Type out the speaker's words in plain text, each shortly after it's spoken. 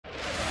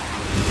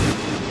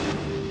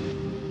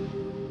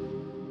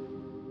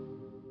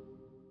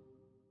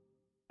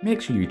Make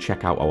sure you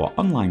check out our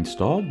online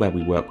store where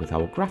we work with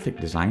our graphic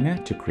designer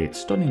to create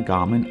stunning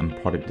garment and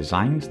product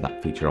designs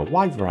that feature a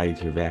wide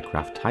variety of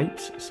aircraft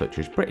types such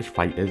as British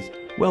fighters,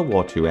 World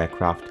War II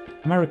aircraft,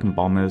 American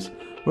bombers,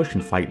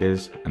 Russian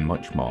fighters and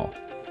much more.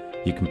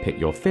 You can pick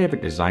your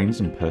favourite designs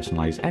and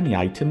personalise any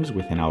items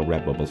within our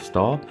Redbubble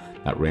store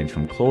that range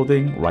from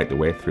clothing right the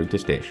way through to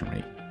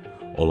stationery.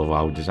 All of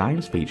our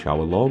designs feature our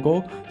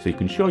logo so you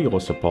can show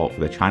your support for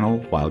the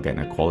channel while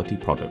getting a quality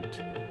product.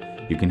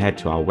 You can head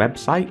to our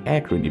website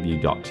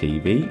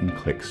aircrewinterview.tv and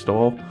click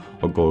store,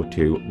 or go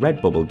to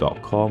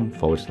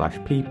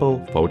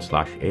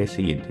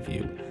redbubble.com/people/AC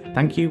interview.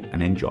 Thank you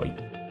and enjoy.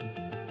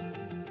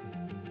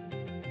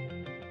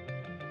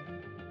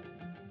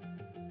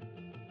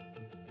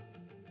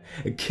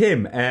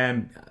 Kim,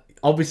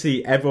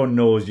 obviously everyone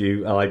knows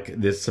you, like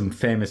there's some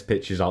famous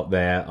pictures out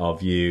there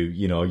of you,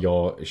 you know,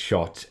 your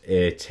shot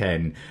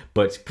A-10,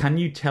 but can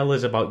you tell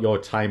us about your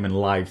time in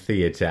live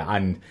theatre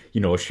and, you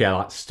know, share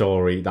that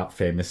story, that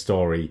famous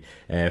story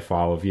for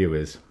our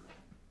viewers?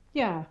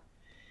 Yeah.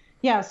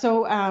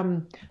 So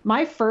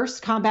my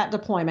first combat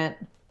deployment,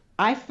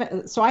 I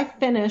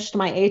finished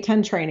my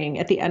A-10 training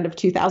at the end of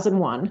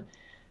 2001.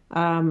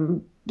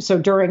 So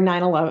during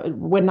 9/11,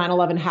 when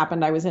 9/11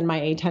 happened, I was in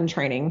my A-10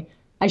 training.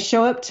 I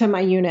show up to my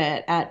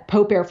unit at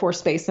Pope Air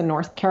Force Base in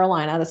North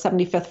Carolina, the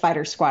 75th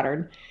Fighter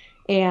Squadron,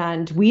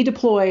 and we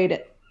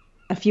deployed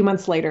a few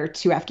months later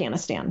to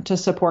Afghanistan to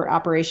support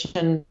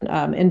Operation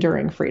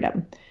Enduring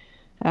Freedom.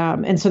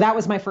 And so that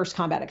was my first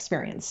combat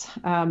experience.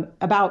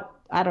 About,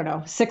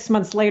 6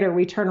 months later,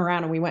 we turned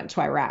around and we went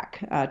to Iraq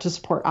to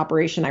support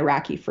Operation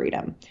Iraqi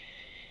Freedom.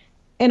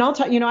 And I'll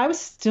tell you, I was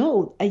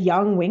still a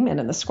young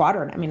wingman in the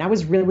squadron. I mean, I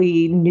was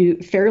really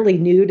fairly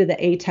new to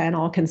the A-10,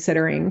 all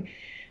considering.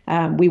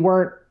 We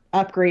weren't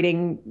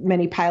upgrading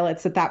many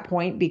pilots at that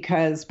point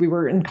because we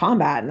were in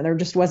combat and there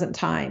just wasn't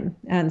time.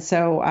 And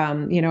so, I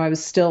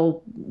was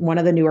still one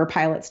of the newer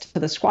pilots to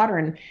the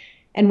squadron.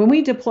 And when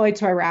we deployed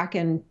to Iraq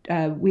and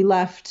we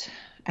left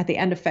at the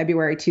end of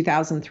February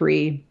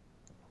 2003,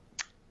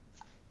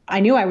 I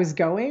knew I was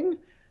going,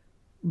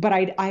 but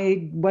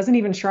I wasn't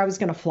even sure I was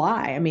going to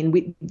fly. I mean,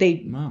 we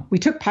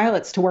took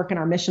pilots to work in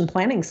our mission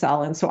planning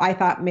cell. And so I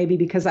thought maybe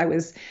because I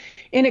was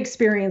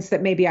inexperienced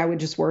that maybe I would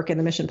just work in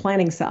the mission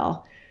planning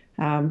cell.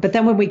 But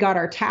then when we got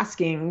our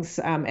taskings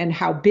and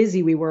how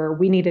busy we were,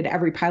 we needed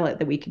every pilot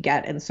that we could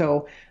get. And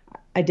so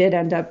I did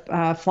end up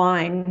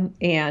flying,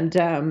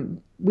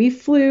 and we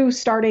flew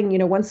starting,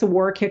 once the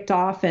war kicked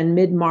off in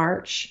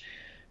mid-March.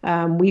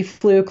 We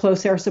flew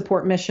close air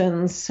support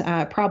missions,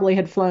 probably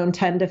had flown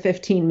 10 to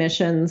 15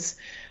 missions.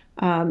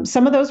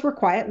 Some of those were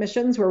quiet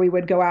missions where we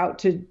would go out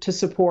to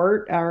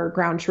support our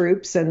ground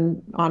troops.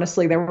 And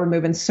honestly, they were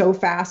moving so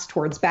fast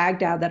towards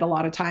Baghdad that a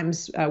lot of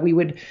times we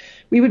would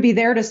be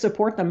there to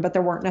support them, but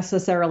there weren't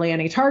necessarily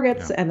any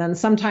targets. Yeah. And then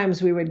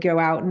sometimes we would go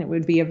out and it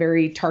would be a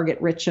very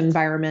target-rich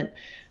environment,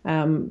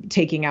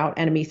 taking out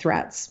enemy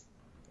threats.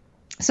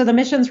 So the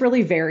missions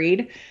really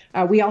varied.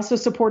 We also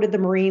supported the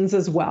Marines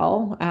as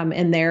well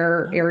in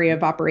their area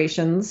of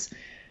operations.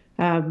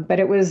 But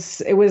it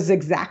was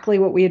exactly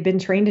what we had been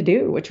trained to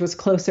do, which was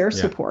close air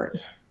support.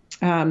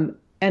 And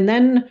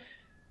then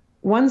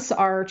once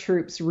our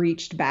troops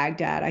reached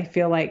Baghdad, I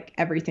feel like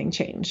everything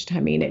changed. I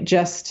mean,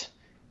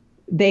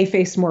 they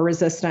faced more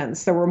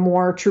resistance. There were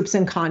more troops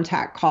in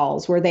contact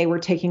calls where they were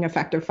taking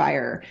effective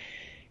fire.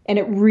 And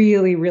it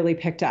really, really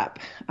picked up.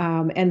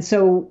 And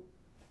so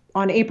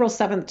on April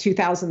 7th,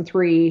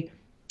 2003,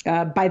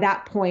 by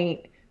that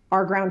point,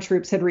 our ground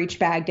troops had reached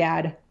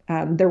Baghdad.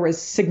 There was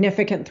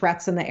significant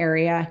threats in the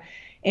area,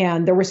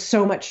 and there was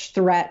so much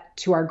threat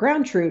to our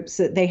ground troops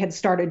that they had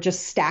started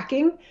just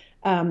stacking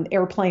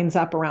airplanes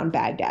up around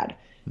Baghdad.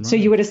 Right. So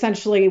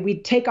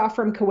we'd take off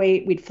from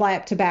Kuwait, we'd fly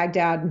up to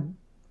Baghdad,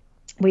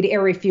 we'd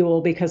air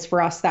refuel because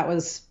for us that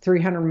was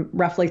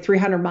roughly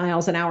 300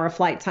 miles an hour of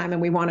flight time,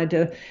 and we wanted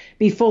to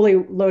be fully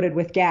loaded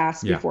with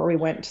gas before we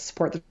went to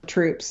support the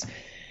troops.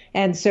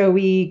 And so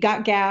we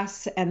got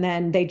gas, and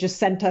then they just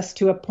sent us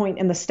to a point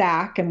in the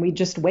stack, and we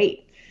just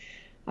wait.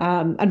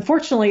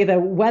 Unfortunately, the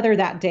weather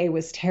that day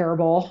was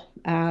terrible.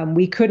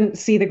 We couldn't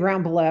see the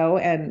ground below.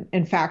 And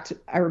in fact,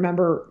 I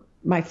remember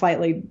my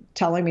flight lead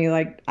telling me,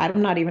 like,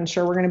 I'm not even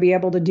sure we're going to be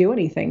able to do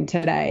anything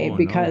today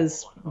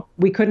because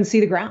we couldn't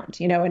see the ground,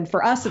 and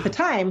for us at the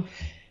time,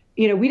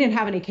 we didn't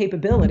have any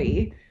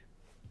capability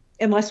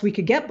unless we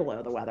could get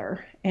below the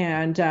weather.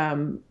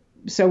 And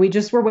so we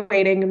just were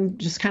waiting and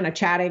just kind of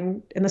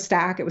chatting in the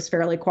stack. It was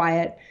fairly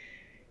quiet.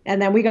 And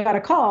then we got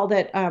a call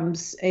that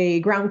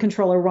a ground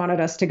controller wanted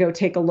us to go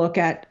take a look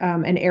at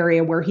an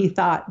area where he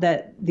thought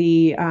that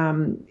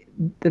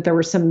that there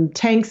were some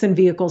tanks and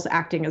vehicles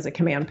acting as a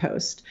command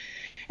post.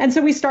 And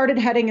so we started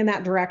heading in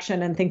that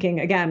direction and thinking,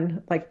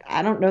 again, like,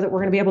 I don't know that we're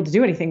going to be able to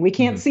do anything. We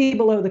can't see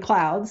below the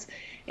clouds.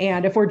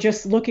 And if we're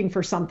just looking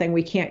for something,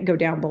 we can't go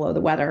down below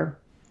the weather.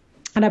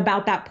 And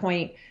about that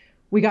point,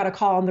 we got a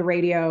call on the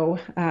radio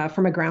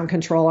from a ground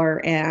controller,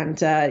 and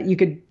you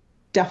could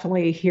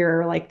definitely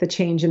hear like the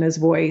change in his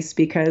voice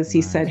because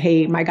he said, Nice.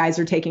 "Hey, my guys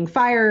are taking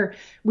fire.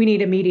 We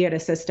need immediate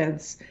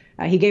assistance."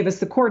 He gave us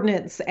the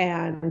coordinates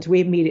and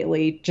we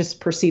immediately just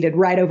proceeded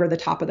right over the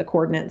top of the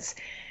coordinates.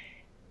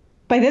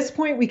 By this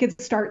point, we could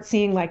start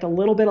seeing like a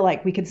little bit of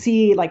like, we could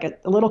see like a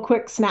little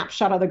quick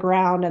snapshot of the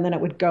ground and then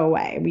it would go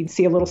away. We'd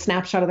see a little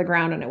snapshot of the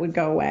ground and it would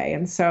go away.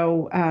 And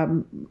so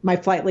my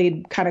flight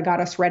lead kind of got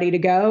us ready to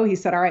go. He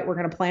said, "All right, we're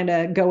going to plan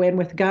to go in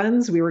with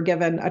guns." We were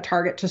given a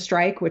target to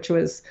strike, which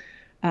was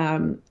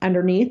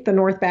underneath the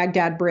North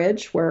Baghdad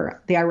Bridge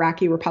where the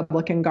Iraqi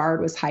Republican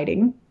Guard was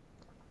hiding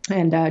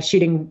and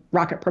shooting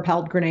rocket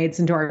propelled grenades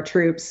into our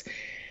troops.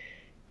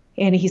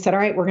 And he said, "All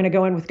right, we're going to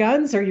go in with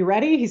guns. Are you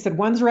ready?" He said,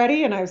 "One's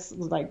ready." And I was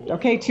like,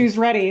 "Okay, two's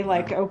ready."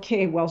 Like,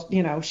 okay, well,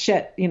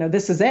 shit,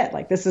 this is it.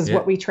 Like, this is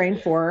what we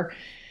trained for.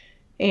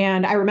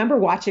 And I remember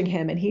watching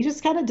him and he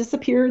just kind of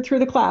disappeared through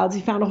the clouds.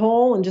 He found a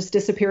hole and just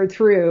disappeared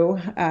through.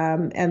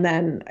 And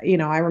then,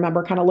 I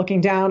remember kind of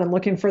looking down and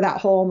looking for that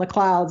hole in the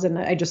clouds. And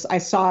I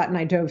saw it and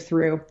I dove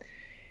through.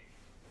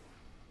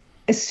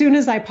 As soon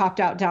as I popped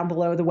out down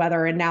below the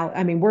weather, and now,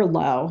 I mean, we're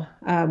low.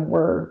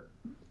 We're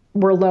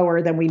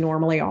lower than we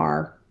normally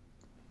are.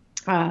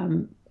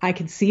 I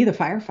could see the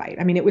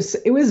firefight. I mean, it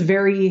was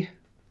very,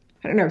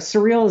 I don't know,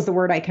 surreal is the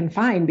word I can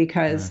find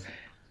because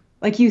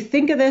like you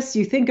think of this,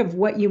 you think of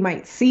what you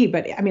might see,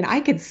 but I mean, I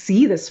could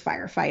see this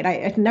firefight. I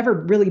had never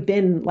really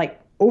been like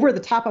over the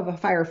top of a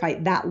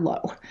firefight that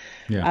low.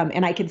 Yeah.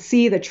 And I could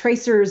see the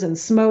tracers and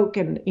smoke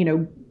and,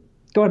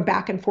 going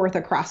back and forth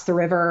across the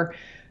river.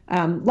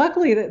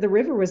 Luckily, the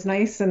river was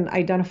nice and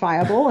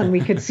identifiable and we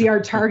could see our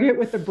target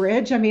with the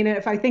bridge. I mean,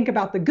 if I think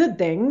about the good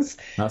things,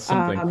 That's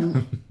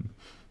something.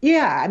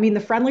 yeah, I mean,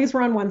 the friendlies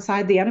were on one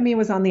side, the enemy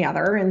was on the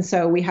other. And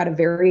so we had a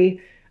very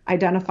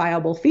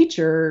identifiable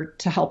feature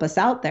to help us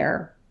out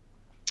there.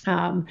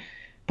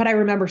 But I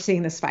remember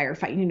seeing this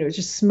firefight,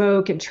 just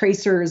smoke and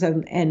tracers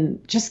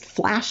and just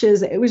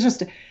flashes. It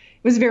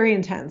was very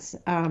intense.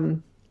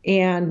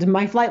 And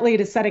my flight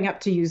lead is setting up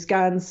to use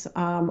guns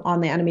on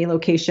the enemy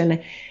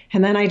location.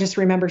 And then I just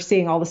remember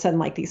seeing all of a sudden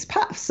like these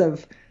puffs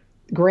of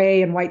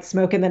gray and white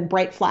smoke and then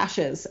bright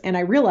flashes. And I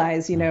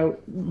realize,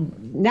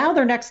 now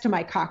they're next to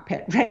my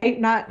cockpit, right?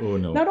 Not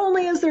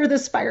only is there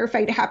this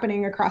firefight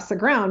happening across the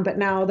ground, but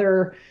now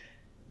they're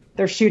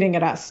shooting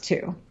at us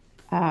too.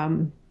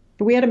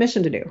 But we had a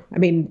mission to do. I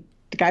mean,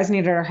 the guys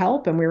needed our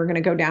help and we were going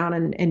to go down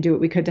and do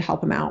what we could to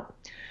help them out.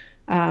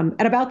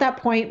 At about that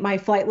point, my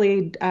flight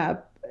lead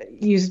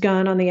used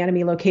gun on the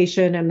enemy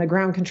location and the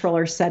ground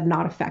controller said,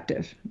 "Not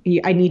effective.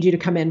 I need you to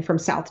come in from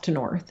south to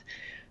north."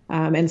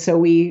 And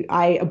so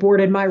I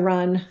aborted my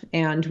run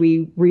and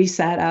we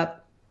reset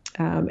up.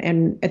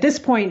 And at this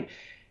point,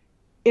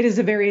 it is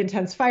a very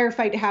intense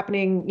firefight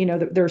happening.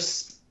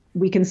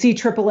 We can see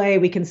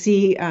AAA, we can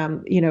see,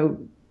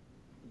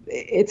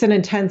 it's an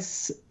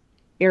intense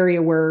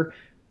area where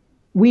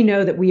we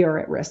know that we are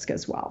at risk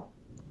as well.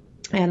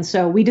 And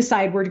so we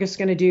decide we're just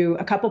going to do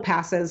a couple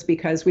passes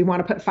because we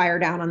want to put fire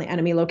down on the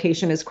enemy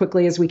location as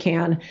quickly as we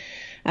can.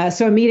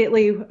 So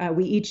immediately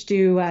we each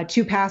do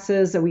 2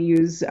 passes. We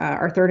use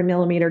our 30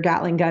 millimeter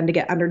Gatling gun to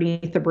get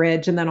underneath the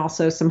bridge and then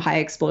also some high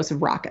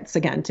explosive rockets,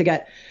 again, to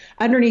get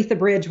underneath the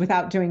bridge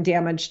without doing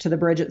damage to the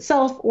bridge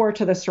itself or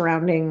to the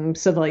surrounding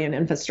civilian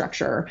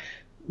infrastructure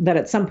that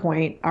at some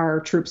point our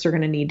troops are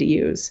going to need to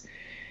use.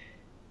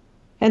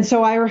 And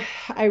so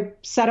I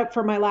set up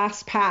for my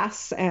last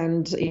pass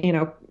and,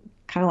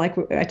 kind of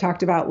like I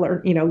talked about,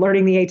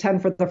 learning the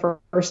A-10 for the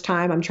first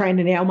time. I'm trying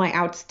to nail my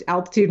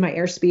altitude, my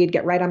airspeed,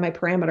 get right on my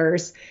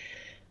parameters.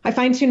 I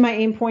fine-tune my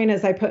aim point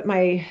as I put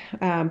my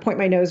point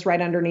my nose right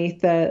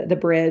underneath the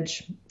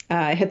bridge,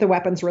 hit the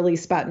weapons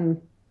release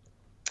button,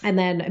 and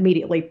then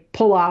immediately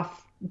pull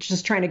off,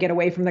 just trying to get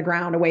away from the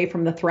ground, away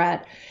from the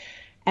threat.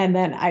 And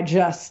then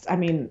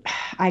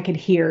I could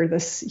hear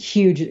this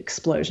huge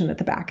explosion at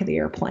the back of the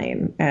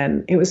airplane,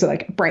 and it was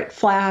like a bright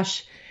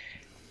flash.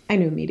 I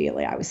knew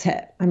immediately I was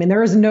hit. I mean,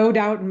 there was no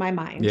doubt in my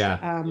mind.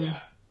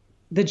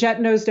 The jet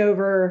nosed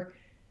over.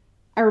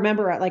 I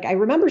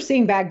remember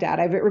seeing Baghdad.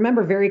 I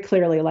remember very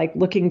clearly, like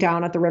looking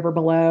down at the river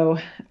below.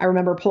 I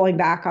remember pulling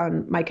back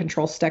on my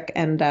control stick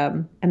and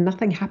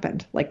nothing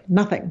happened. Like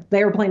nothing. The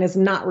airplane is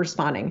not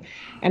responding,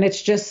 and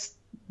it's just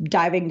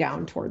diving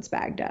down towards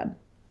Baghdad.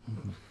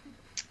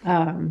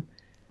 At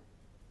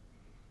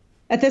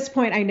this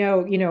point, I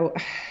know,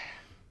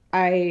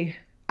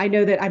 I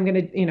know that I'm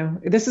going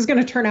to, this is going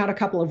to turn out a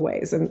couple of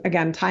ways. And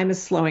again, time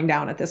is slowing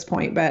down at this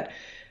point, but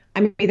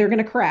I'm either going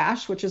to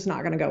crash, which is not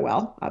going to go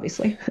well,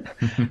 obviously,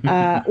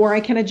 or I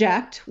can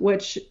eject,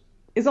 which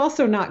is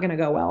also not going to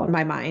go well in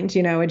my mind.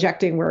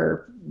 Ejecting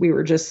where we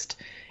were just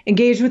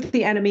engaged with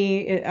the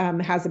enemy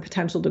has the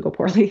potential to go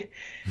poorly.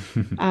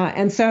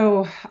 And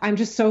so I'm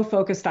just so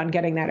focused on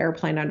getting that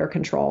airplane under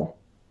control.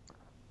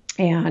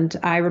 And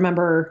I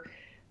remember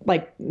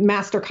like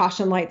master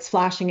caution lights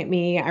flashing at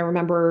me. I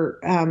remember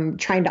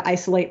trying to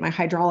isolate my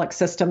hydraulic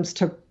systems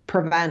to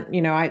prevent,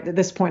 at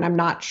this point, I'm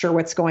not sure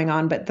what's going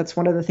on, but that's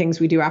one of the things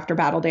we do after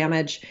battle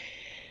damage.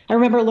 I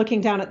remember looking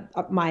down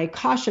at my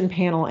caution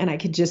panel and I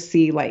could just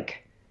see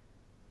like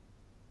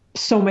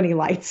so many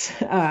lights.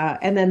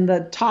 And then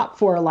the top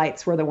 4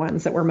 lights were the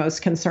ones that were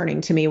most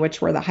concerning to me,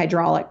 which were the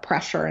hydraulic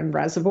pressure and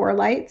reservoir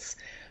lights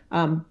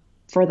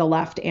for the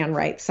left and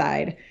right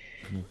side.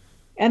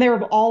 And they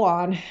were all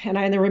on. And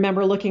I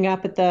remember looking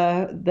up at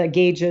the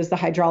gauges, the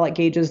hydraulic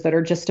gauges that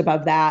are just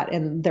above that,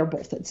 and they're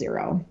both at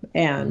 0.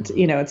 And,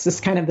 it's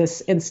just kind of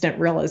this instant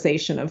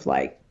realization of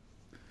like,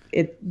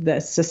 the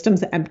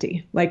system's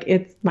empty.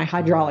 Like my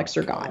hydraulics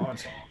are gone.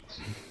 God.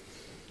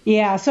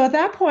 Yeah. So at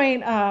that point,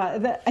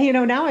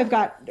 now I've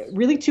got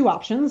really 2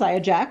 options. I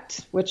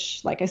eject, which,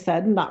 like I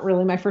said, not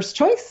really my first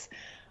choice.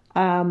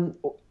 And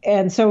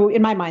so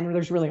in my mind,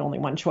 there's really only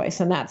one choice,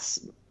 and that's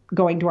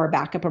going to our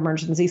backup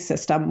emergency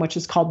system, which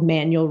is called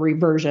manual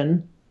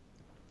reversion.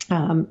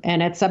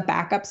 And it's a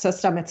backup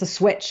system. It's a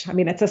switch. I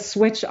mean, it's a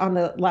switch on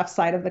the left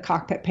side of the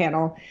cockpit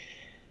panel.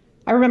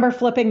 I remember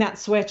flipping that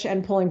switch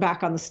and pulling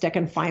back on the stick,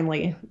 and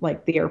finally,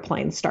 like, the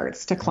airplane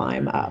starts to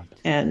climb up.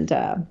 And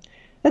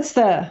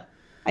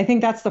I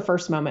think that's the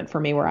first moment for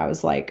me where I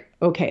was like,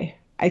 okay,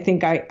 I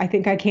think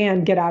I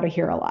can get out of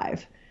here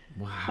alive.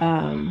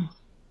 Wow.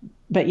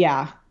 But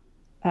yeah,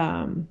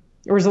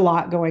 there was a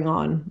lot going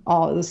on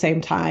all at the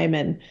same time.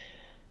 And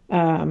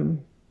I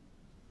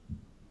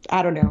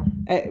don't know,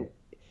 it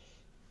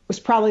was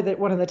probably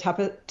one of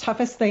the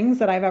toughest things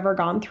that I've ever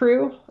gone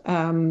through.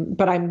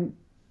 But I'm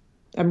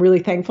really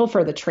thankful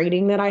for the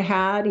training that I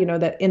had,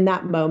 that in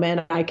that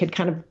moment I could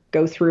kind of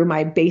go through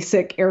my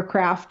basic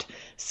aircraft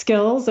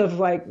skills of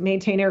like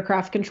maintain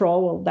aircraft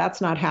control. Well,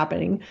 that's not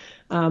happening.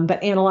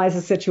 But analyze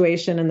the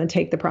situation and then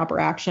take the proper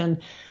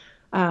action.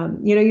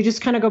 You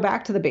just kind of go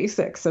back to the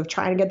basics of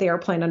trying to get the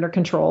airplane under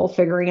control,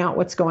 figuring out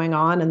what's going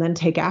on, and then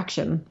take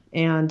action.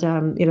 And,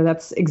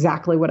 that's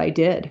exactly what I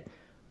did.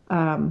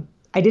 I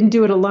didn't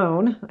do it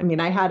alone. I mean,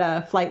 I had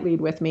a flight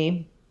lead with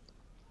me.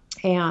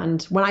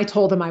 And when I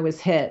told him I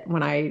was hit,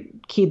 when I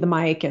keyed the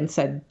mic and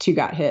said 2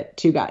 got hit,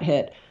 2 got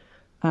hit,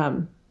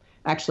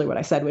 actually what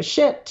I said was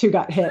shit, 2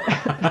 got hit,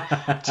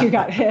 2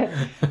 got hit,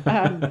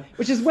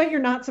 which is what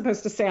you're not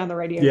supposed to say on the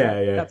radio.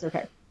 Yeah. That's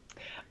okay.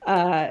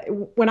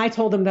 When I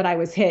told him that I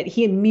was hit,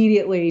 he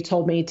immediately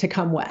told me to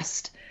come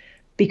west,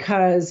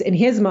 because in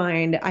his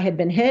mind, I had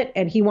been hit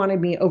and he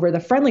wanted me over the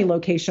friendly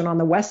location on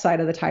the west side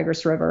of the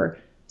Tigris River,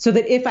 so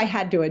that if I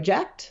had to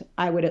eject,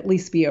 I would at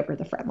least be over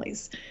the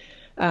friendlies.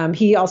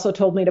 He also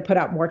told me to put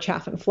out more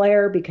chaff and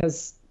flare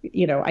because,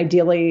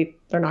 ideally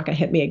they're not going to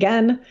hit me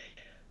again.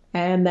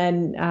 And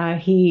then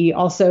he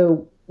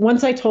also,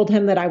 once I told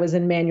him that I was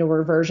in manual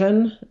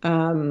reversion,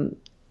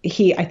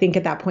 I think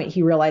at that point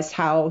he realized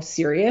how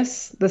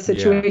serious the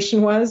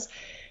situation was.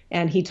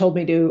 And he told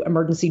me to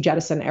emergency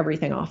jettison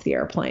everything off the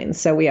airplane.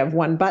 So we have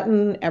one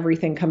button,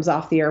 everything comes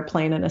off the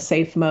airplane in a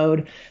safe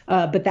mode.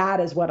 But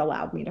that is what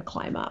allowed me to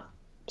climb up.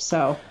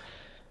 So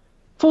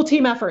full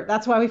team effort.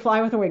 That's why we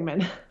fly with a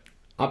wingman.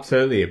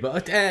 Absolutely.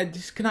 But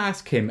just can I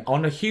ask him,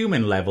 on a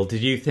human level,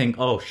 did you think,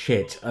 oh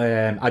shit,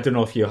 I don't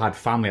know if you had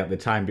family at the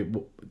time,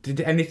 but did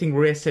anything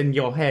race in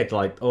your head?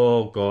 Like,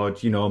 oh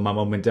God, my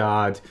mum and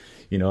dad,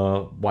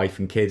 wife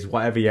and kids,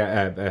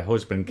 whatever,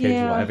 husband,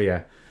 kids,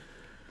 whatever.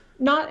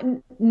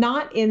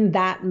 Not in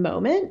that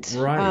moment,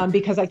 right?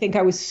 Because I think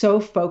I was so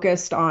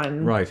focused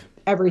on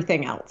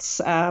everything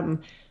else.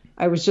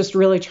 I was just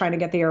really trying to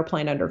get the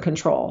airplane under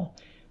control.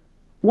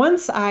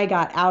 Once I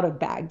got out of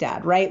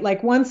Baghdad, right?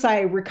 Like once I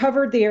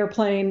recovered the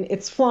airplane,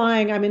 it's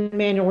flying, I'm in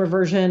manual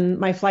reversion.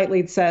 My flight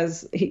lead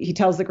says, he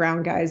tells the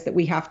ground guys that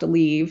we have to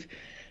leave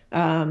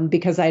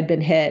because I had been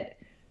hit.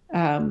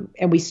 And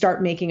we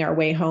start making our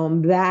way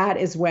home. That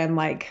is when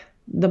like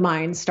the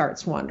mind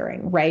starts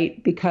wandering,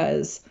 right?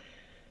 Because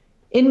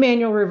in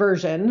manual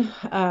reversion,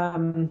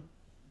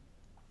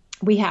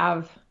 we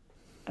have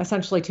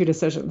essentially 2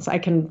 decisions. I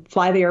can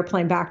fly the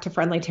airplane back to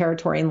friendly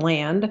territory and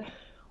land,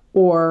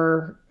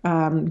 or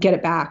get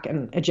it back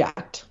and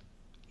eject.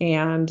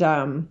 And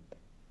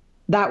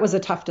that was a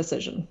tough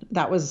decision.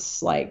 That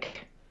was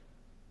like,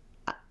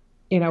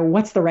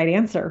 what's the right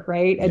answer,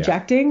 right? Yeah.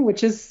 Ejecting,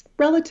 which is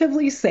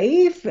relatively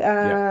safe,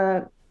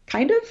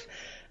 kind of.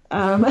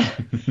 And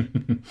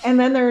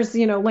then there's,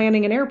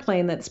 landing an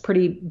airplane that's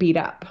pretty beat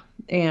up.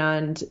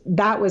 And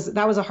that was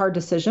a hard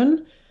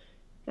decision.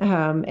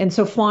 And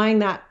so flying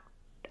that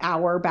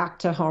hour back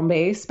to home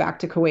base, back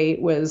to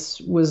Kuwait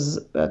was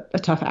a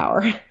tough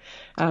hour.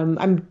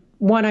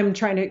 I'm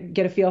trying to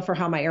get a feel for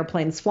how my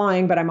airplane's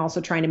flying, but I'm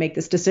also trying to make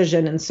this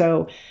decision. And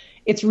so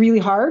it's really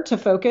hard to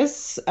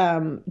focus,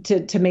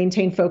 to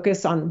maintain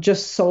focus on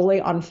just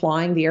solely on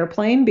flying the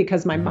airplane,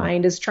 because my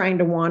mind is trying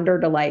to wander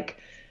to like,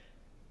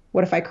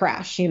 what if I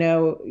crash,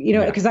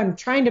 because I'm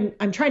trying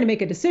to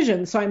make a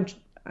decision. So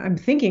I'm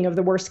thinking of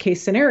the worst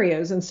case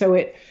scenarios. And so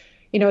at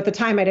the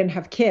time I didn't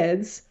have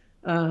kids.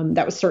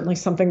 That was certainly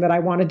something that I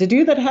wanted to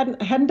do that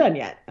I hadn't done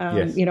yet.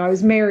 Yes. I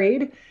was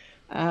married.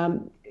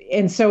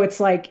 And so it's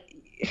like,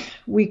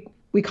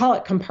 we call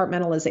it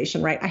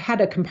compartmentalization, right? I had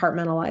to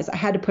compartmentalize. I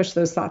had to push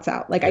those thoughts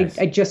out. Like yes.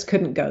 I just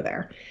couldn't go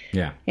there.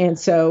 Yeah. And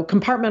so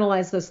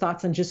compartmentalize those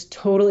thoughts and just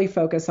totally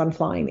focus on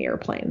flying the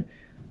airplane.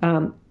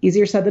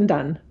 Easier said than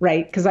done,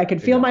 right? Because I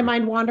could feel my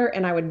mind wander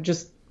and I would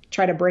just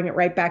try to bring it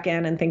right back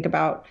in and think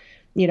about,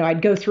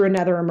 I'd go through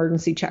another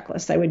emergency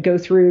checklist. I would go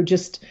through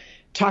just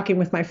talking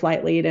with my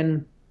flight lead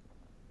and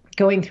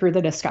going through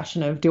the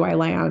discussion of, do I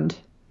land?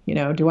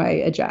 Do I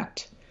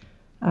eject?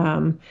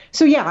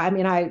 So yeah, I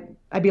mean,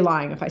 I'd be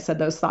lying if I said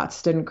those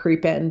thoughts didn't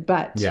creep in,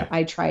 but Yeah.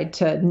 I tried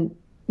to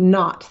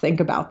not think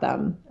about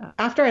them.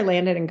 After I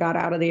landed and got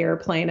out of the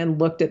airplane and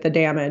looked at the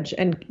damage,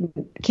 and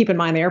keep in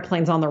mind the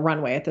airplane's on the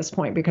runway at this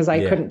point because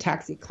I couldn't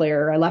taxi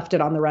clear. I left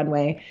it on the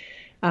runway.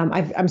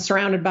 I'm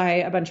surrounded by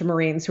a bunch of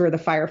Marines who are the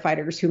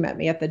firefighters who met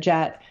me at the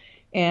jet.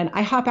 And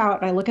I hop out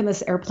and I look in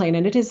this airplane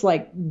and it is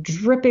like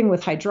dripping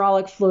with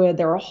hydraulic fluid.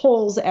 There are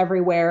holes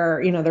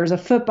everywhere. There's a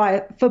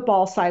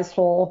football sized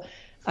hole.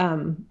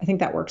 I think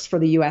that works for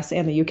the US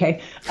and the UK.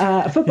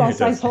 A football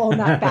sized hole in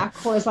that back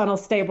horizontal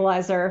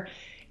stabilizer.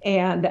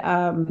 And,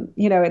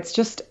 it's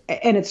just,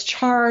 and it's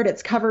charred,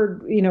 it's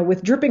covered,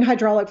 with dripping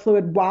hydraulic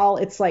fluid while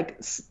it's like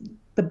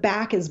the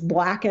back is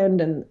blackened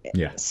and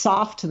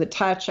soft to the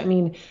touch. I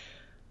mean,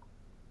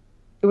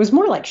 it was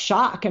more like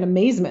shock and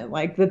amazement,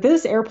 like that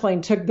this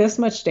airplane took this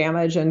much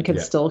damage and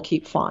could still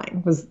keep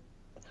flying.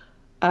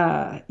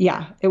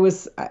 It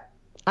was,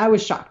 I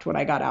was shocked when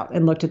I got out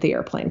and looked at the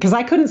airplane because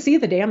I couldn't see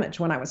the damage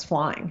when I was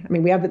flying. I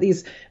mean, we have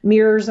these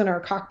mirrors in our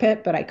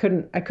cockpit, but I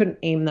couldn't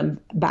aim them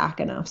back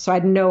enough. So I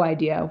had no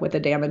idea what the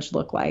damage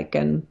looked like.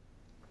 And,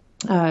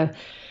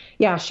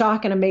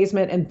 shock and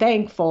amazement and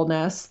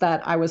thankfulness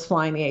that I was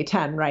flying the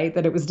A-10, right?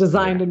 That it was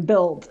designed and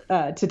built,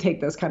 to take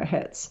those kind of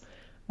hits.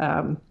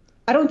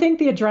 I don't think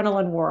the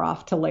adrenaline wore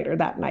off till later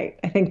that night.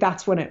 I think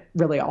that's when it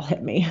really all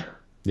hit me.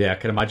 Yeah, I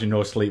can imagine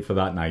no sleep for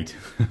that night.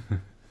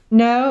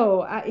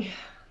 No,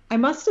 I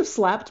must have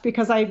slept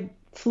because I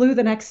flew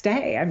the next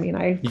day. I mean,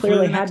 I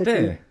clearly had to.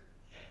 Day?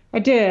 I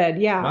did.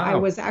 Yeah, wow. I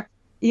was.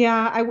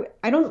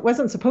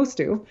 Wasn't supposed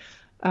to.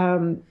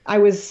 I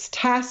was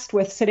tasked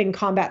with sitting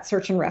combat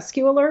search and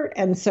rescue alert,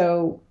 and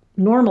so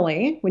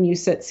normally when you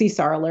sit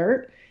CSAR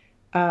alert,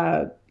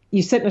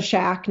 you sit in a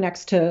shack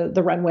next to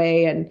the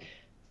runway and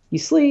you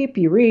sleep,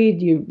 you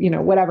read,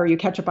 whatever, you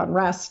catch up on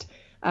rest.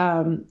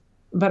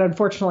 But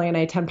unfortunately, an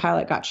A-10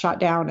 pilot got shot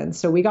down, and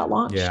so we got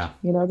launched. Yeah.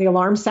 The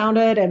alarm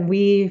sounded, and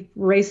we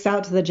raced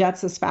out to the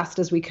jets as fast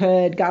as we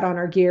could, got on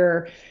our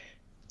gear,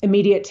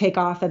 immediate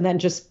takeoff, and then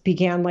just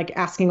began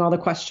asking all the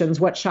questions.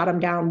 What shot him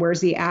down?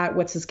 Where's he at?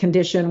 What's his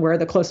condition? Where are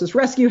the closest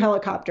rescue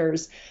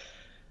helicopters?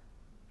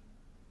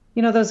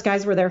 Those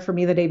guys were there for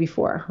me the day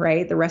before,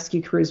 right? The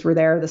rescue crews were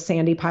there, the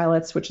Sandy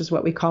pilots, which is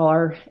what we call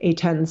our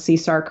A-10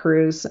 CSAR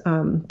crews.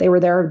 They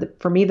were there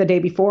for me the day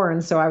before,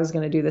 and so I was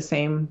going to do the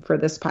same for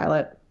this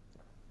pilot.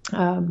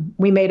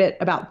 We made it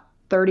about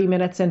 30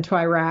 minutes into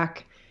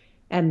Iraq,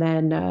 and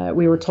then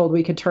we were told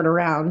we could turn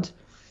around,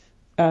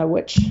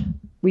 which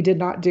we did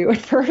not do at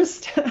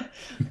first.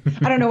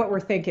 I don't know what we're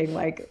thinking.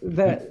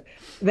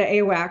 The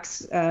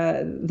AWACS,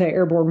 the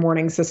airborne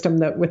warning system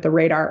with the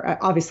radar,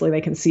 obviously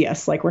they can see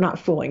us. We're not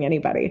fooling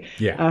anybody.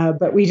 Yeah.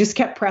 But we just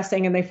kept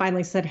pressing, and they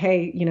finally said,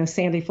 "Hey,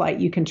 Sandy flight,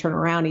 you can turn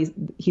around.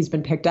 He's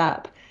been picked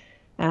up."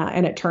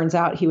 And it turns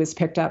out he was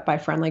picked up by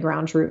friendly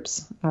ground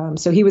troops.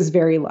 So he was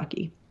very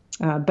lucky.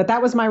 But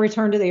that was my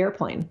return to the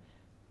airplane,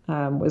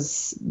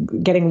 was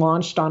getting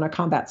launched on a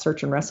combat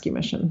search and rescue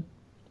mission.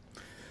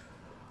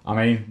 I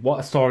mean,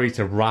 what a story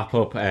to wrap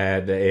up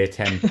the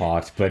A-10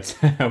 part, but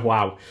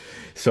wow.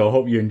 So I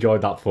hope you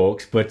enjoyed that,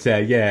 folks. But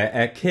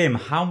Kim,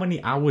 how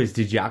many hours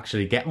did you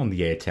actually get on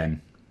the A-10?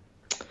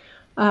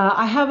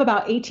 I have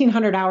about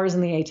 1,800 hours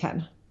in the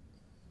A-10.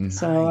 Nice.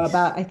 So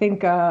about, I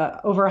think,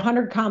 over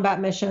 100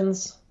 combat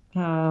missions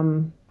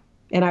in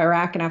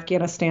Iraq and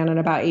Afghanistan, and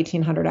about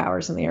 1,800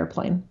 hours in the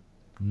airplane.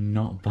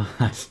 Not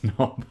bad,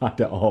 not bad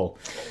at all.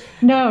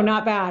 No,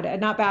 not bad.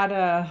 Not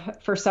bad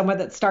for someone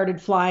that started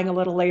flying a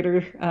little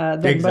later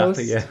than most.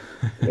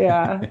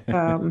 Yeah.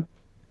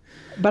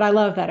 But I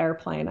love that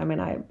airplane. I mean,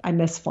 I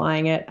miss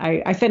flying it.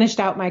 I finished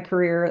out my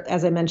career,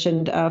 as I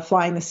mentioned,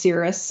 flying the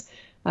Cirrus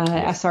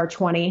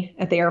SR-20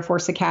 at the Air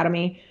Force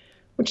Academy,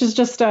 which is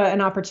just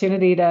an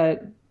opportunity to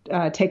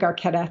take our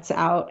cadets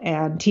out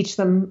and teach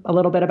them a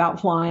little bit about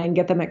flying,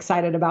 get them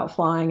excited about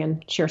flying,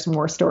 and share some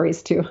war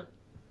stories too.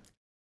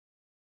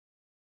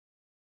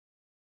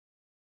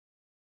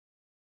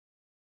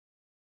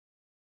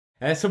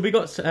 So we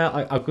got,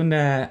 I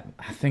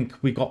think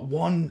we got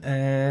one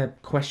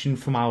question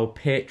from our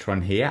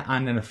patron here,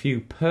 and then a few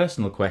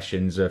personal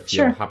questions if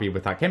you're happy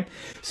with that, Kim.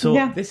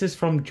 So this is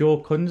from Joe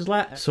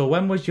Kunzler. So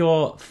when was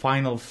your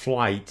final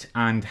flight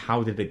and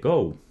how did it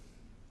go?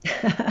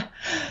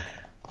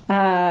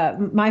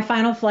 My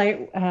final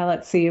flight,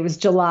 let's see, it was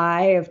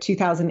July of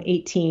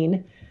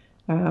 2018.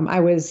 I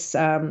was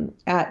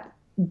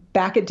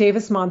back at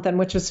Davis Monthan,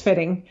 which was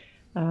fitting.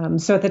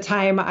 So at the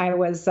time I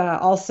was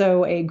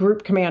also a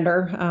group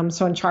commander,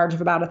 so in charge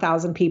of about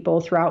 1,000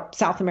 people throughout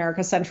South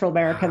America, Central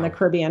America, and the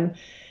Caribbean.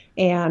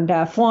 And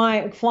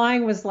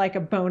flying was like a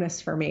bonus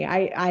for me.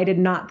 I did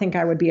not think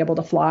I would be able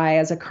to fly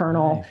as a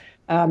colonel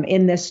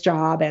in this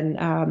job. And,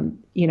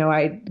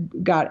 I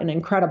got an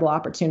incredible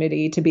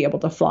opportunity to be able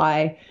to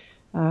fly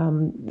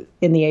in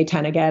the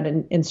A-10 again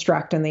and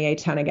instruct in the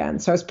A-10 again.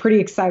 So I was pretty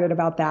excited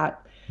about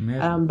that.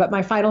 Amazing. But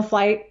my final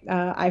flight,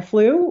 I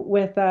flew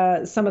with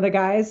some of the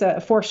guys, a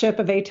four ship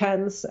of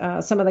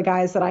A-10s, some of the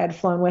guys that I had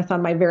flown with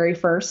on my very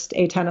first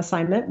A-10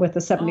 assignment with the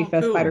Oh,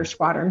 75th Fighter cool.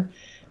 Squadron,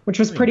 which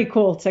was pretty Brilliant.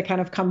 cool to kind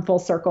of come full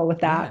circle with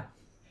Yeah. that.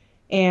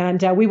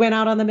 And we went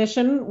out on the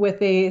mission with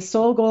the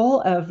sole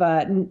goal of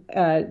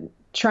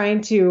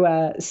trying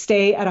to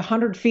stay at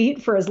 100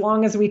 feet for as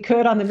long as we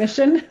could on the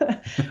mission.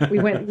 We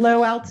went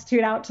low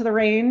altitude out to the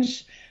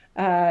range.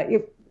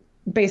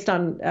 Based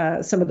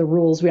on some of the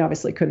rules, we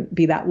obviously couldn't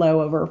be that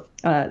low over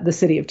the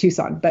city of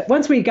Tucson. But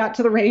once we got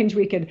to the range,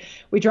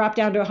 we dropped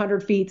down to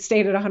 100 feet,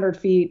 stayed at 100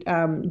 feet,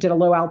 did a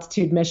low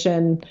altitude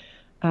mission,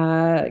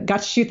 got to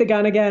shoot the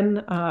gun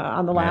again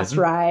on the last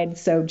ride.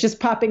 So just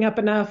popping up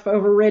enough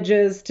over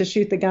ridges to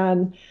shoot the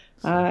gun,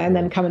 and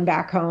then coming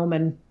back home.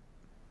 And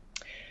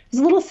it was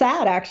a little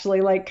sad,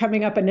 actually, like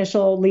coming up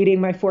initial,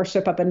 leading my four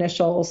ship up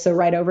initial, so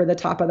right over the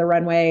top of the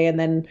runway, and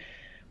then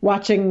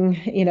watching,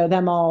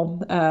 them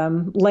all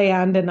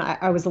land, and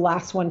I was the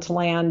last one to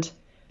land.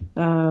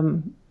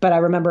 But I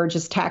remember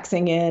just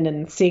taxiing in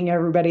and seeing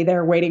everybody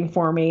there waiting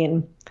for me,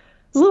 and it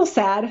was a little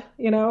sad,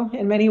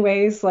 in many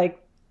ways, like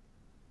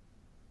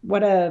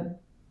what a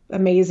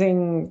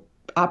amazing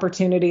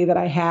opportunity that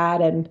I had.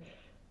 And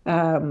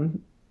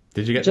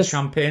did you get the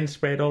champagne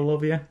sprayed all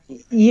over you?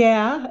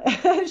 Yeah,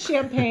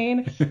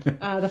 champagne,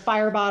 the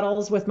fire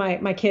bottles with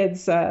my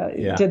kids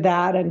did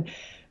that.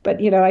 But,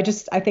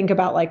 I think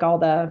about like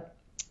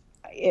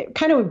it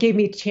kind of gave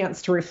me a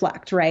chance to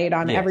reflect, right,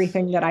 on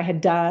everything that I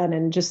had done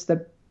and just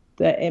the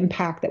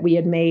impact that we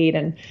had made.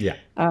 And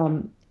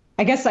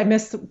I guess I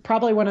missed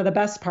probably one of the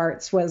best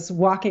parts was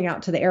walking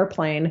out to the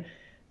airplane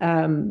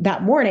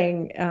that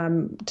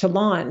morning to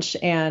launch.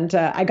 And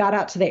I got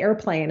out to the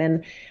airplane,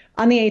 and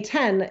on the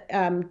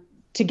A-10,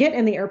 to get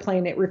in the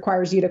airplane, it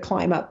requires you to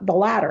climb up the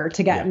ladder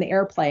to get in the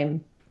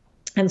airplane.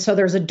 And so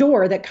there's a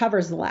door that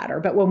covers the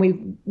ladder. But when we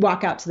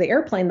walk out to the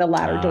airplane, the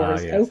ladder door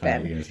is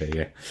open.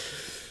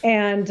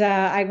 And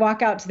I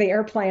walk out to the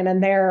airplane,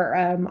 and there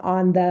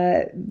on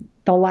the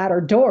ladder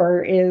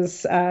door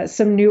is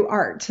some new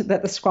art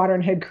that the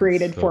squadron had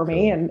created for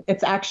me. And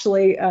it's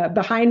actually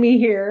behind me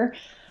here.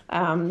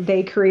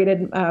 They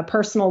created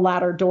personal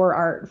ladder door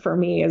art for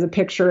me as a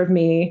picture of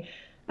me.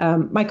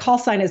 My call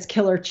sign is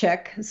Killer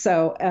Chick,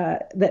 so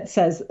that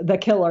says the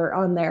killer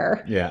on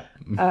there. Yeah.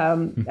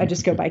 I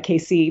just go by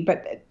KC.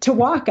 But to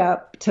walk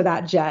up to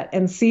that jet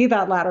and see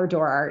that ladder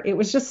door art, it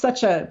was just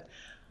such a,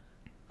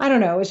 I don't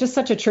know, it was just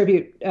such a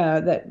tribute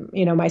that,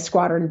 my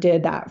squadron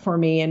did that for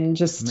me, and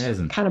just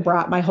kind of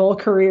brought my whole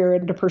career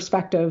into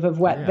perspective of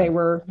what they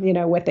were,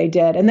 what they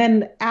did. And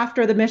then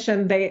after the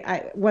mission,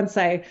 once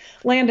I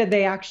landed,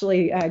 they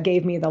actually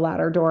gave me the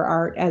ladder door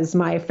art as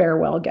my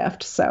farewell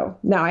gift. So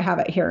now I have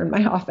it here in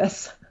my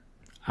office.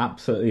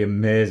 Absolutely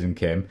amazing,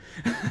 Kim.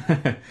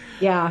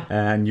 Yeah.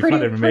 And you've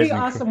had an amazing, pretty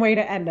awesome way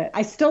to end it.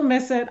 I still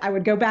miss it. I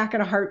would go back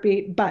in a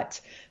heartbeat, but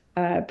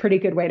pretty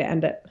good way to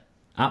end it.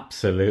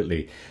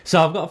 Absolutely.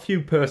 So I've got a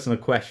few personal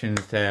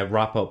questions to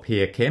wrap up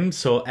here, Kim.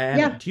 So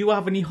do you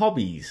have any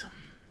hobbies?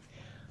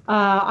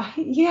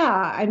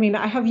 Yeah, I mean,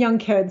 I have young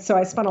kids, so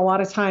I spend a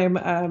lot of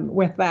time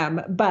with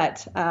them,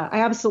 but I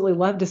absolutely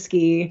love to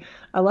ski.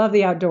 I love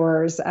the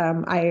outdoors.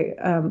 I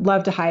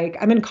love to hike.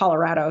 I'm in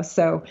Colorado,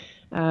 so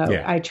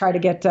I try to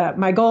get,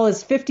 my goal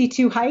is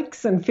 52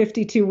 hikes in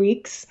 52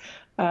 weeks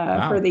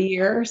for the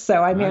year.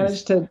 So I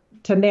managed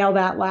to nail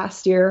that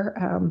last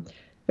year.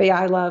 But yeah,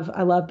 I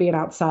love being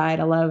outside.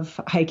 I love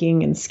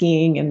hiking and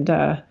skiing.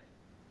 And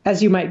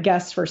as you might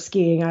guess, for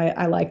skiing,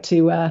 I like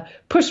to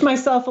push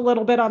myself a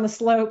little bit on the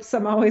slopes.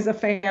 I'm always a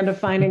fan of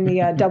finding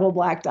the double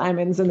black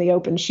diamonds and the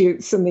open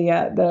chutes and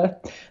the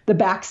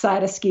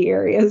backside of ski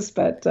areas.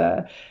 But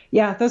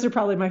yeah, those are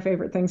probably my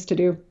favorite things to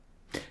do.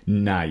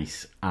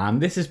 Nice. And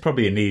this is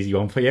probably an easy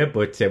one for you,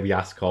 but we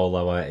ask all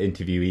our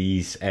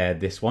interviewees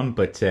this one.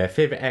 But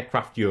favorite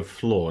aircraft you have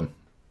flown?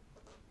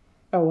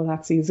 Oh, well,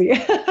 that's easy.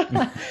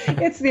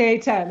 It's the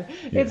A-10.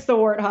 Yeah. It's the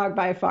Warthog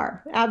by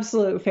far.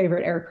 Absolute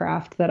favorite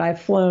aircraft that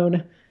I've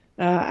flown.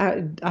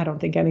 I don't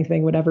think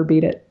anything would ever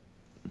beat it.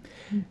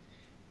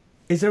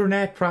 Is there an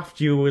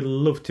aircraft you would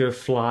love to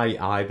fly,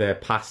 either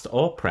past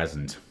or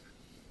present?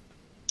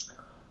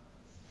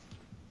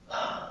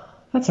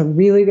 That's a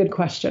really good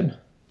question.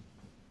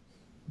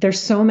 There's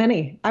so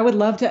many. I would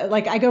love to,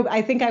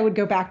 I think I would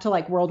go back to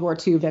World War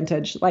II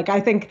vintage.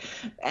 I think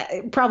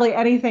probably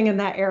anything in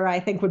that era I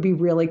think would be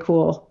really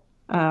cool.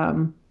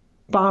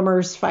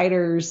 Bombers,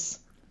 fighters.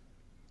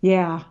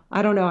 Yeah,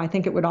 I don't know. I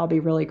think it would all be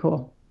really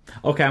cool.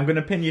 Okay, I'm going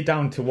to pin you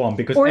down to one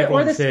because or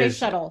everyone says... Space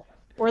shuttle.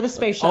 Or the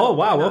space shuttle. Oh,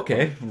 wow,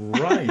 okay.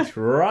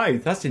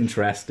 Right. That's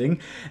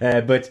interesting.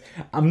 But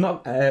I'm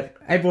not...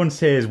 everyone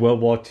says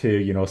World War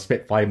II,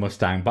 Spitfire,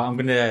 Mustang, but I'm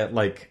going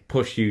to,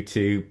 push you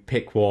to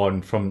pick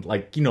one from,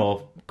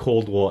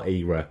 Cold War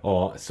era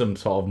or some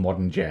sort of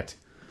modern jet.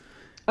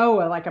 Oh,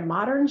 like a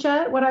modern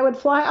jet? What I would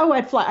fly? Oh,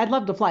 I'd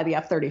love to fly the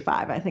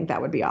F-35. I think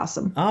that would be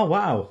awesome. Oh,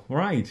 wow.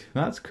 Right.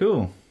 That's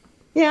cool.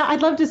 Yeah,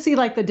 I'd love to see,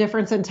 the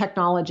difference in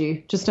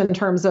technology, just in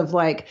terms of,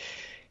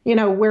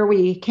 where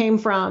we came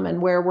from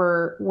and where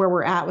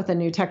we're at with the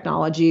new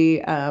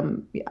technology.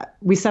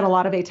 We sent a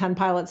lot of A-10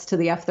 pilots to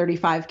the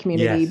F-35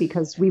 community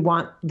because we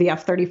want the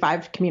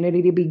F-35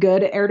 community to be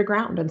good at air to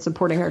ground and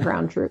supporting our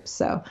ground troops.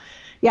 So,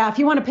 yeah, if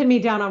you want to pin me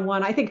down on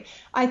one, I think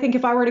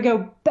if I were to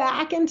go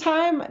back in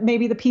time,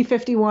 maybe the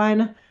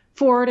P-51,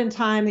 forward in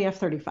time, the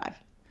F-35.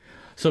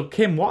 So,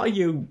 Kim, what are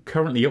you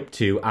currently up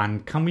to,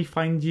 and can we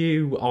find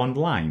you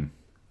online?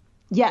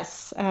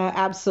 Yes,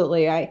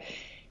 absolutely.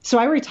 So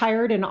I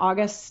retired in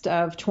August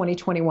of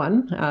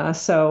 2021.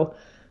 So,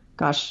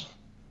 gosh,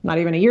 not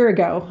even a year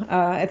ago.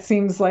 It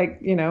seems like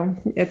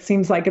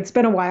it's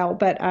been a while,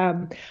 but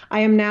I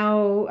am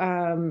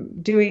now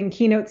doing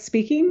keynote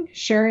speaking,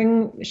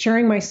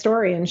 sharing my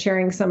story and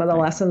sharing some of the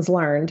lessons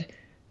learned.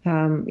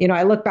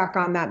 I look back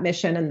on that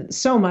mission, and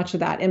so much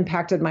of that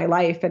impacted my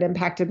life. It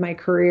impacted my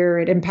career.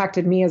 It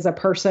impacted me as a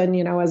person,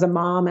 as a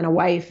mom and a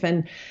wife.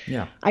 And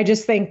I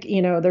just think,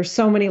 there's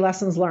so many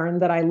lessons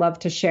learned that I love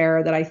to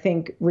share that I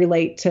think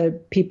relate to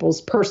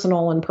people's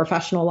personal and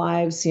professional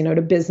lives,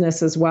 to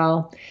business as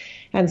well.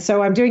 And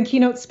so I'm doing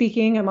keynote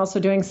speaking. I'm also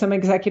doing some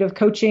executive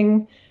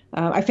coaching.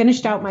 I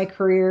finished out my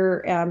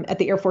career at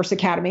the Air Force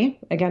Academy,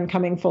 again,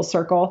 coming full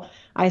circle.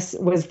 I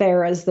was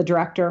there as the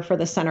director for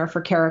the Center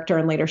for Character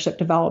and Leadership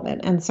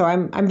Development. And so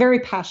I'm very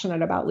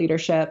passionate about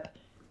leadership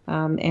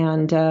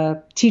and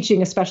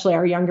teaching, especially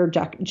our younger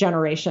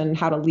generation,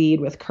 how to lead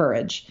with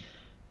courage.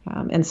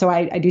 And so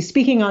I do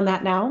speaking on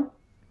that now,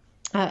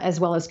 as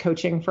well as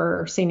coaching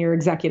for senior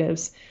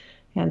executives.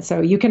 And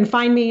so you can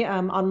find me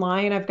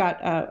online. I've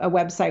got a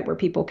website where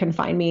people can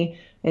find me.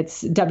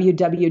 It's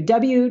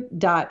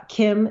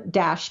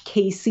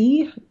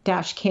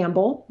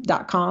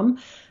www.kim-kc-campbell.com.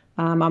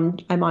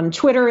 I'm on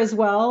Twitter as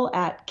well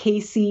at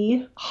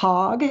KC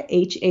Hawg,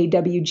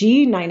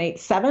 HAWG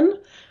 987.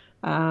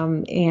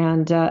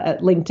 And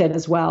at LinkedIn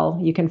as well.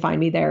 You can find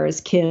me there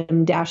as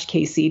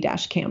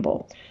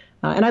Kim-KC-Campbell.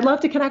 And I'd love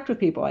to connect with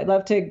people. I'd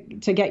love to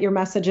get your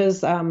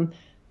messages.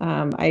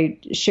 I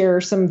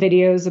share some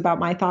videos about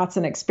my thoughts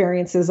and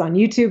experiences on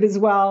YouTube as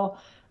well.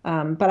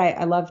 But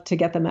I love to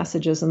get the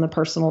messages and the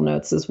personal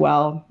notes as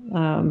well.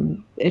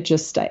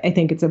 I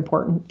think it's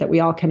important that we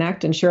all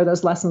connect and share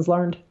those lessons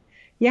learned.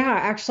 Yeah,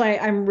 actually,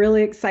 I'm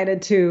really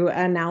excited to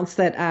announce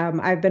that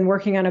I've been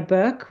working on a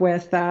book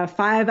with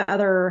 5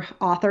 other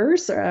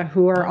authors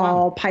who are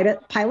all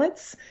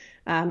pilots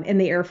in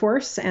the Air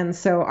Force. And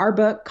so our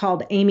book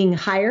called Aiming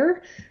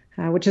Higher,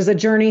 which is a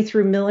journey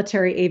through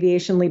military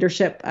aviation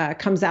leadership,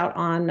 comes out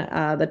on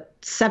the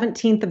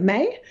 17th of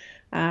May.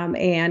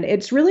 And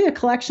it's really a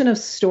collection of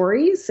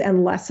stories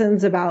and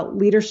lessons about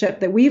leadership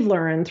that we've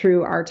learned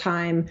through our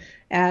time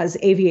as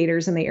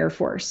aviators in the Air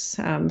Force.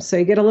 So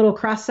you get a little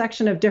cross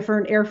section of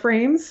different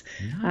airframes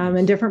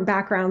and different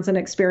backgrounds and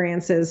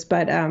experiences.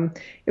 But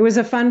it was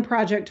a fun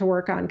project to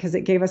work on because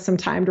it gave us some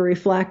time to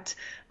reflect,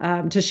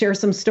 to share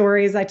some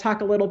stories. I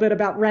talk a little bit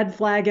about Red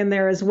Flag in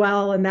there as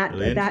well, and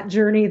that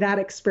journey, that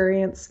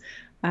experience.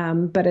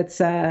 But it's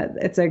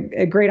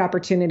a great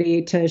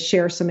opportunity to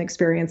share some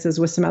experiences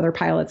with some other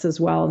pilots as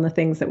well and the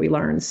things that we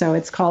learned. So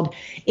it's called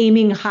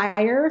Aiming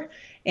Higher,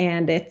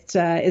 and it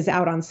is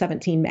out on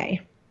 17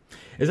 May.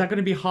 Is that going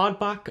to be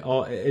hardback,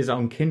 or is it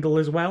on Kindle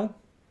as well?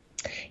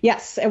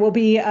 Yes, it will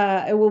be.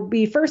 It will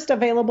be first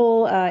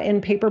available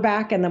in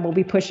paperback, and then we'll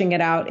be pushing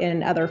it out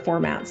in other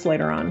formats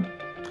later on.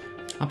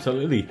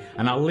 Absolutely,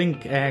 and I'll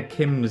link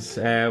Kim's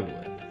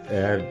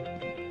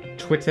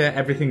Twitter,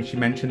 everything she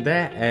mentioned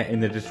there, in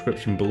the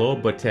description below.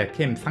 But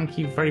Kim, thank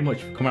you very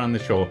much for coming on the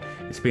show.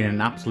 It's been an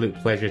absolute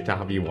pleasure to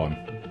have you on.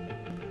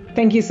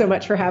 Thank you so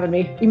much for having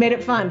me. You made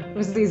it fun. It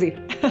was easy.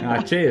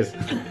 Cheers.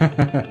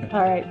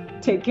 All right.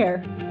 Take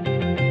care.